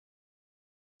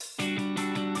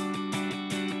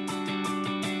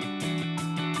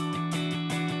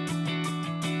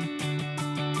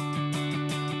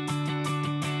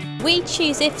We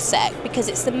choose IFSEC because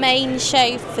it's the main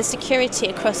show for security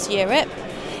across Europe.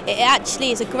 It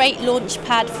actually is a great launch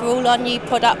pad for all our new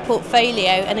product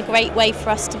portfolio and a great way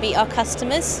for us to meet our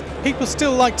customers. People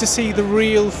still like to see the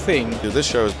real thing. This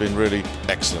show has been really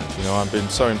excellent. I've been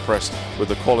so impressed with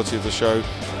the quality of the show.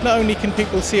 Not only can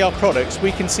people see our products,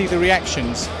 we can see the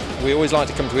reactions. We always like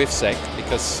to come to IFSEC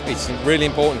because it's really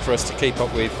important for us to keep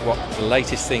up with what the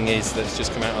latest thing is that's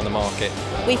just come out on the market.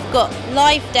 We've got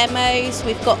live demos,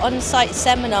 we've got on-site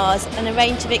seminars and a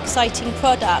range of exciting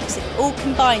products. All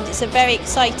combined, it's a very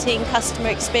exciting customer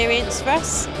experience for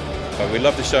us. We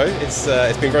love the show. It's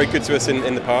been very good to us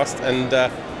in the past, and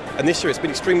this year it's been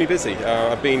extremely busy.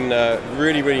 I've been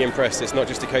really impressed. It's not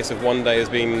just a case of one day has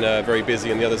been very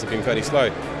busy and the others have been fairly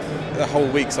slow. The whole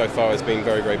week so far has been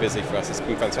very busy for us. It's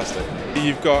been fantastic.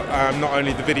 You've got not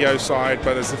only the video side,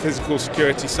 but there's the physical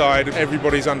security side.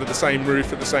 Everybody's under the same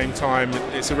roof at the same time.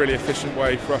 It's a really efficient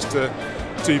way for us to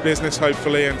do business,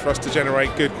 hopefully, and for us to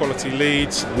generate good quality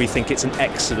leads. We think it's an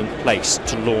excellent place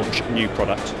to launch a new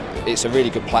product. It's a really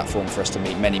good platform for us to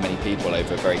meet many people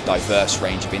over a very diverse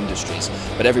range of industries,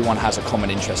 but everyone has a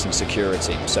common interest in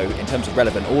security. So in terms of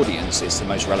relevant audience, it's the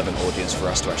most relevant audience for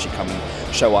us to actually come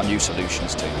and show our new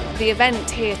solutions to. The event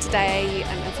here today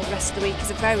and for the rest of the week is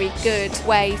a very good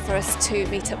way for us to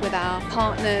meet up with our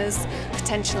partners,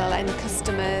 potential end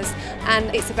customers,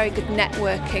 and it's a very good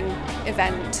networking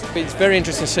event. It's very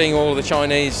interesting seeing all the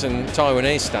Chinese and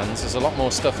Taiwanese stands. There's a lot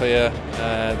more stuff here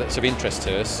that's of interest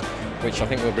to us, which I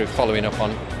think we'll be following up on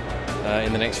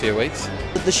in the next few weeks.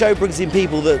 The show brings in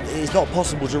people that it's not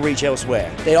possible to reach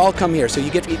elsewhere. They all come here, so you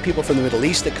get people from the Middle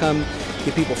East that come, you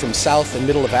get people from South and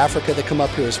Middle of Africa that come up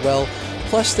here as well,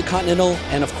 plus the continental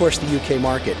and of course the UK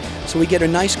market. So we get a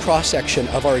nice cross-section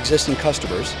of our existing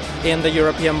customers. In the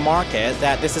European market,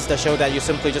 that this is the show that you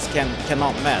simply just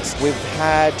cannot miss. We've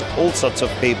had all sorts of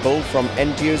people, from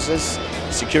end users,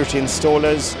 security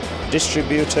installers,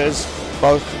 distributors,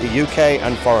 both the UK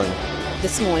and foreign.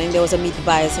 This morning there was a Meet the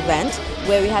Buyers event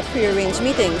where we had pre-arranged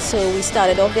meetings. So we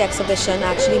started off the exhibition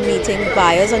actually meeting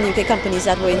buyers and UK companies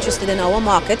that were interested in our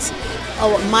markets.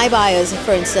 My buyers,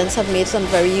 for instance, have made some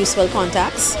very useful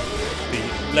contacts.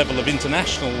 The level of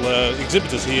international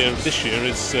exhibitors here this year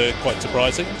is quite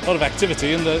surprising. A lot of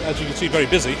activity and, as you can see, very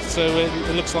busy. So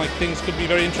it looks like things could be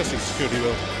very interesting in the security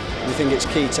world. We think it's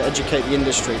key to educate the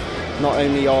industry, not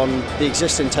only on the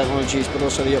existing technologies but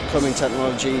also the upcoming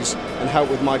technologies, and help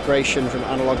with migration from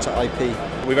analogue to IP.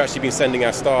 We've actually been sending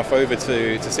our staff over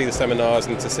to see the seminars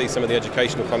and to see some of the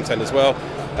educational content as well,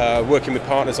 working with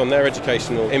partners on their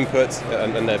educational input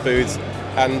and their booths.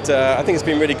 And I think it's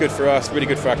been really good for us, really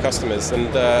good for our customers,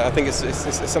 and I think it's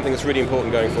something that's really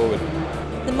important going forward.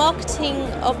 The marketing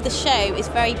of the show is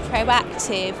very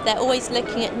proactive. They're always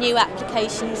looking at new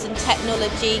applications and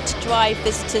technology to drive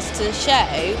visitors to the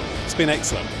show. It's been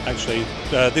excellent, actually.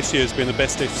 This year's been the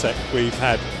best IFSEC we've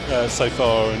had so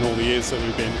far in all the years that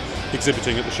we've been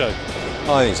exhibiting at the show.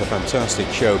 I think it's a fantastic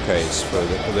showcase for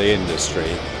the industry,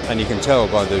 and you can tell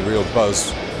by the real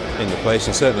buzz in the place,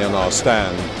 and certainly on our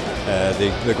stand,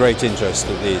 the great interest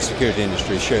that the security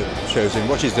industry shows in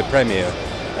what is the premier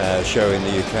show in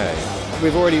the UK.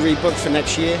 We've already rebooked for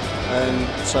next year,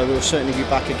 so we'll certainly be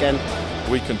back again.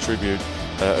 We contribute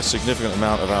a significant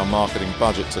amount of our marketing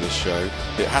budget to this show.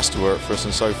 It has to work for us,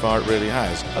 and so far it really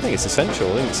has. I think it's essential.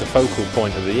 I think it's a focal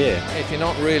point of the year. If you're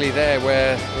not really there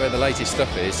where the latest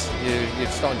stuff is, you're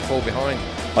starting to fall behind.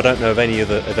 I don't know of any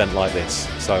other event like this,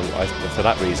 so for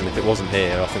that reason, if it wasn't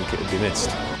here, I think it would be missed.